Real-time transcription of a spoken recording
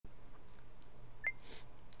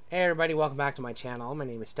Hey everybody, welcome back to my channel. My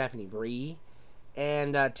name is Stephanie Bree,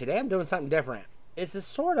 and today I'm doing something different. This is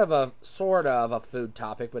sort of a food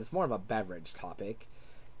topic, but it's more of a beverage topic,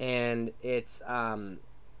 and it's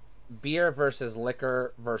beer versus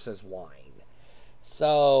liquor versus wine.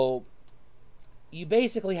 So you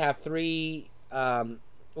basically have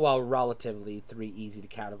relatively three easy to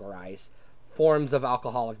categorize forms of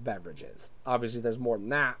alcoholic beverages. Obviously, there's more than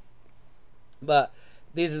that, but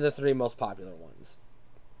these are the three most popular ones.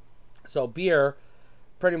 So beer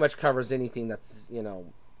pretty much covers anything that's,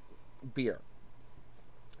 beer.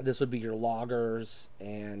 This would be your lagers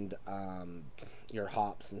and your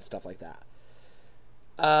hops and stuff like that.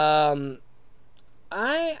 I'm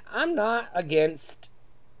not against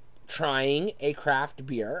trying a craft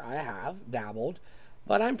beer. I have dabbled,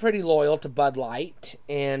 but I'm pretty loyal to Bud Light,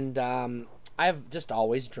 and I've just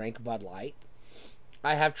always drank Bud Light.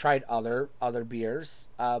 I have tried other beers,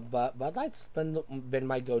 but Bud Light's been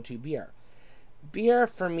my go-to beer. Beer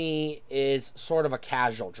for me is sort of a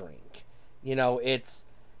casual drink. It's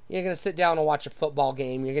you're gonna sit down and watch a football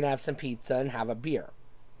game. You're gonna have some pizza and have a beer.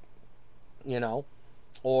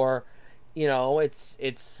 Or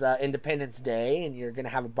it's Independence Day and you're gonna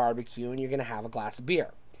have a barbecue and you're gonna have a glass of beer.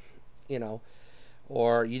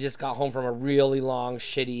 Or you just got home from a really long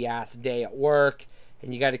shitty ass day at work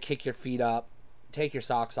and you got to kick your feet up, take your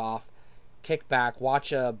socks off, kick back,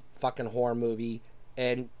 watch a fucking horror movie,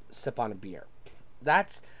 and sip on a beer.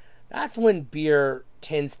 That's when beer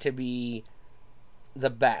tends to be the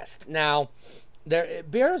best. Now,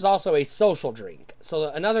 beer is also a social drink. So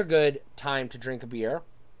another good time to drink a beer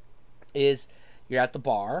is you're at the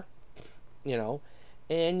bar,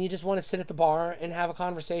 and you just want to sit at the bar and have a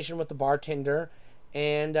conversation with the bartender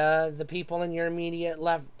and the people in your immediate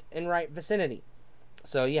left and right vicinity.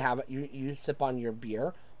 So you sip on your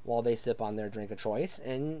beer while they sip on their drink of choice,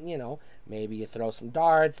 and maybe you throw some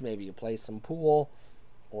darts, maybe you play some pool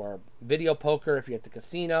or video poker if you're at the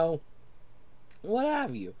casino, what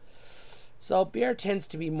have you. So beer tends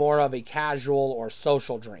to be more of a casual or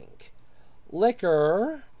social drink.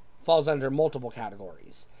 Liquor falls under multiple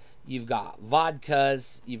categories. You've got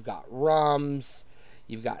vodkas, you've got rums,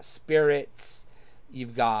 you've got spirits,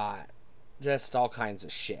 you've got just all kinds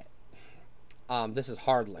of shit. This is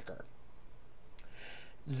hard liquor.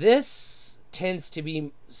 This tends to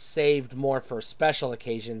be saved more for special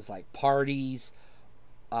occasions like parties,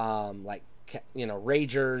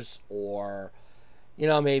 ragers, or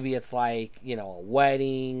maybe it's like a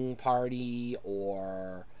wedding party,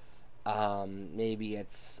 or maybe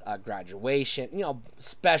it's a graduation,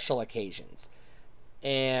 special occasions.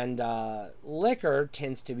 And liquor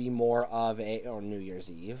tends to be more of or New Year's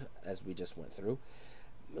Eve, as we just went through.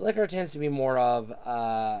 Liquor tends to be more of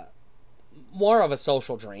a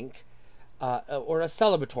social drink, or a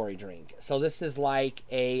celebratory drink. So this is like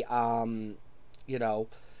your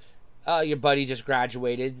buddy just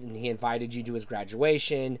graduated and he invited you to his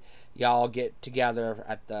graduation. Y'all get together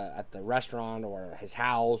at the restaurant or his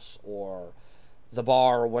house or the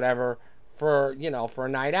bar or whatever for a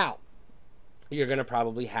night out. You're gonna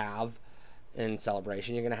probably have, in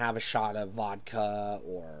celebration, you're gonna have a shot of vodka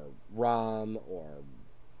or rum or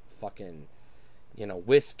fucking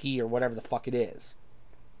whiskey or whatever the fuck it is.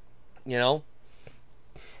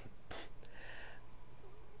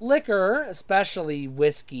 Liquor, especially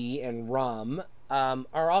whiskey and rum,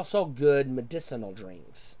 are also good medicinal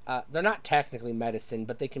drinks. They're not technically medicine,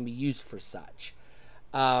 but they can be used for such.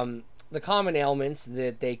 The common ailments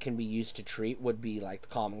that they can be used to treat would be like the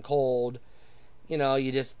common cold.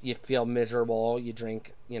 You feel miserable, you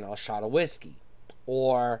drink, a shot of whiskey.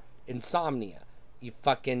 Or insomnia. You've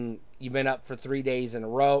been up for 3 days in a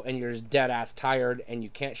row and you're just dead ass tired and you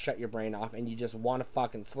can't shut your brain off and you just want to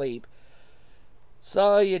fucking sleep.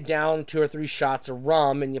 So you down 2 or 3 shots of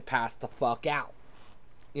rum and you pass the fuck out.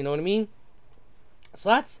 You know what I mean? So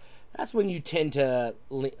that's when you tend to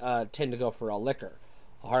go for a liquor,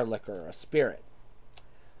 a hard liquor, or a spirit.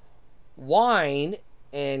 Wine,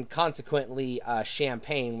 and consequently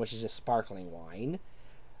champagne, which is just sparkling wine,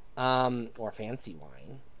 or fancy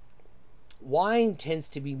wine. Wine tends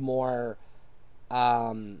to be more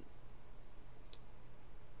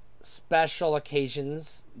special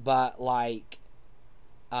occasions, but like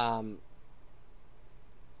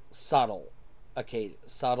subtle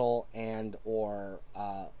and or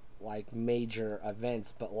like major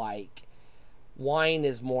events. But like wine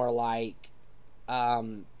is more like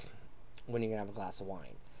when you're gonna have a glass of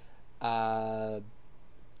wine.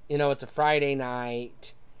 It's a Friday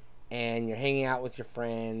night and you're hanging out with your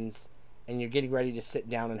friends and you're getting ready to sit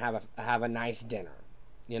down and have a nice dinner.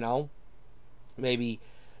 Maybe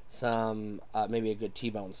some maybe a good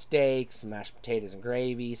T-bone steak, some mashed potatoes and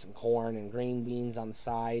gravy, some corn and green beans on the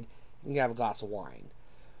side. You can have a glass of wine.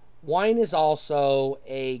 Wine is also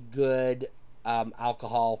a good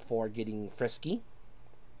alcohol for getting frisky.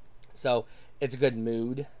 So it's a good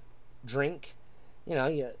mood drink.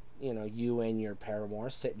 You and your paramour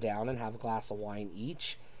sit down and have a glass of wine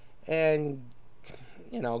each, and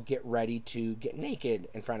get ready to get naked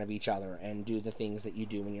in front of each other and do the things that you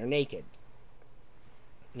do when you're naked.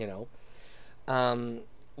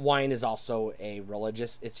 Wine is also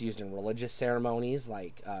it's used in religious ceremonies,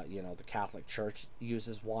 like the Catholic Church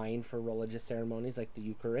uses wine for religious ceremonies like the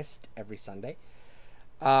Eucharist every Sunday,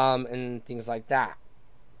 and things like that.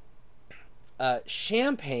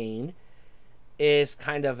 Champagne is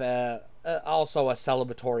kind of also a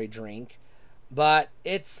celebratory drink, but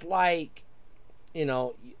it's like,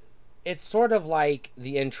 it's sort of like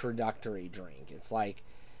the introductory drink. It's like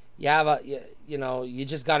you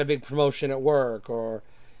just got a big promotion at work, or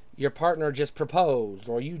your partner just proposed,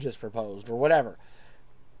 or you just proposed, or whatever.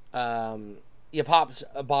 You pop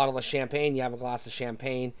a bottle of champagne, you have a glass of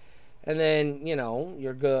champagne, and then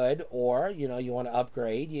you're good. Or you want to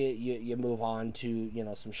upgrade, you move on to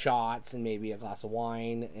some shots and maybe a glass of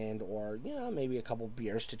wine, and or maybe a couple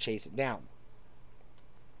beers to chase it down.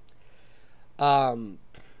 Now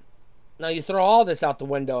you throw all this out the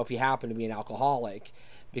window if you happen to be an alcoholic,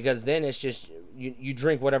 because then it's just you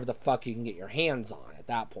drink whatever the fuck you can get your hands on at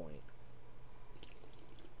that point.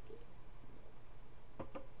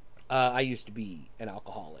 I used to be an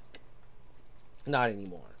alcoholic. Not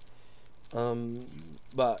anymore.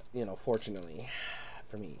 But, fortunately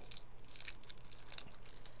for me.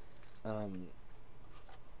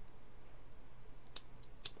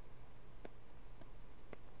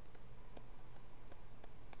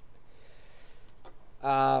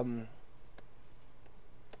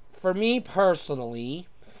 For me personally,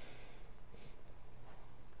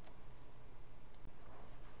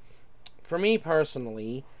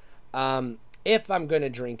 if I'm going to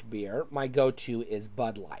drink beer, my go-to is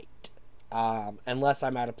Bud Light. Unless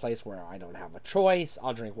I'm at a place where I don't have a choice,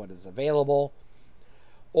 I'll drink what is available.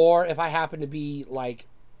 Or if I happen to be like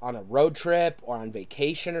on a road trip or on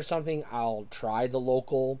vacation or something, I'll try the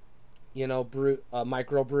local,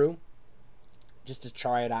 microbrew, just to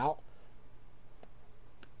try it out.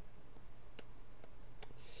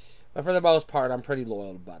 But for the most part, I'm pretty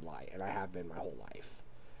loyal to Bud Light, and I have been my whole life.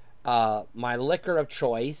 My liquor of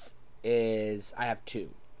choice is, I have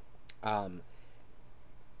two.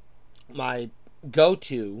 My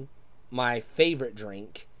go-to, my favorite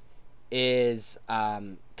drink is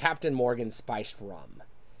Captain Morgan Spiced Rum.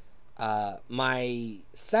 My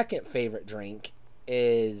second favorite drink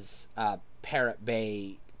is Parrot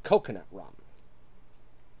Bay Coconut Rum.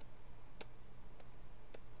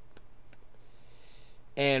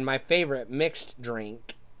 And my favorite mixed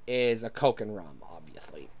drink is a Coke and rum,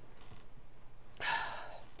 obviously.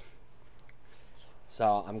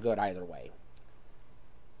 So I'm good either way.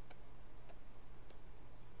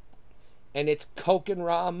 And it's Coke and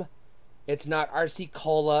rum. It's not RC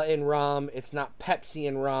Cola and rum. It's not Pepsi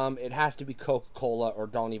and rum. It has to be Coca-Cola, or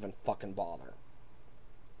don't even fucking bother.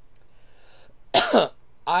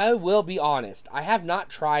 I will be honest. I have not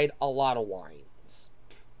tried a lot of wines.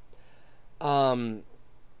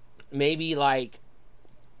 Maybe like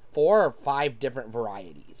 4 or 5 different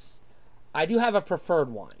varieties. I do have a preferred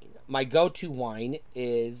wine. My go-to wine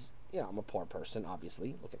is, I'm a poor person,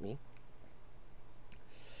 obviously. Look at me.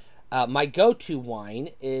 My go-to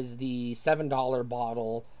wine is the $7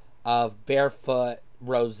 bottle of Barefoot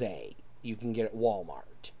Rosé. You can get at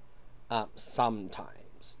Walmart.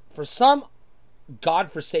 Sometimes. For some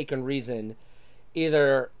godforsaken reason,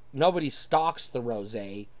 either nobody stocks the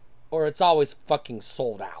rosé, or it's always fucking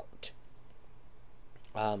sold out.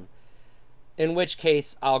 In which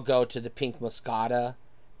case, I'll go to the Pink Moscata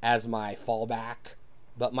as my fallback,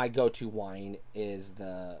 but my go-to wine is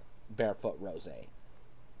the Barefoot Rosé.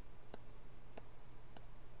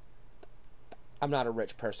 I'm not a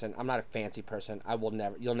rich person. I'm not a fancy person.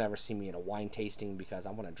 You'll never see me at a wine tasting because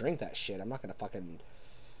I want to drink that shit. I'm not going to fucking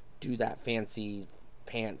do that fancy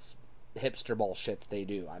pants hipster bullshit that they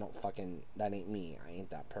do. That ain't me. I ain't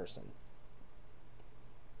that person.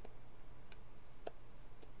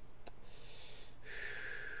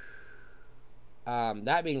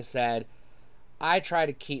 That being said, I try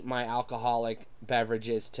to keep my alcoholic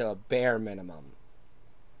beverages to a bare minimum.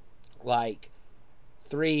 Like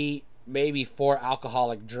 3, maybe 4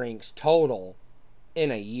 alcoholic drinks total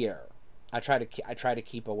in a year. I try to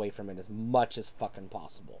keep away from it as much as fucking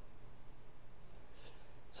possible.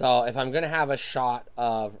 So if I'm going to have a shot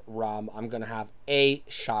of rum, I'm going to have a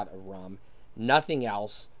shot of rum, nothing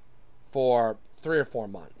else, for 3 or 4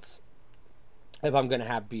 months. If I'm going to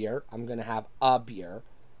have beer, I'm going to have a beer.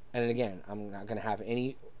 And again, I'm not going to have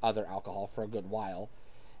any other alcohol for a good while.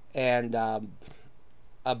 And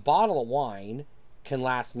a bottle of wine can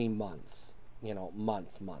last me months. You know,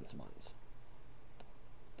 months.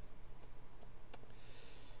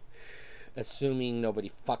 Assuming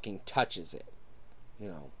nobody fucking touches it. You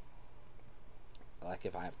know, like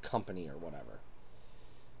if I have company or whatever.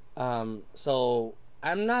 So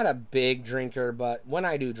I'm not a big drinker, but when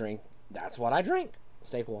I do drink, that's what I drink.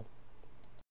 Stay cool.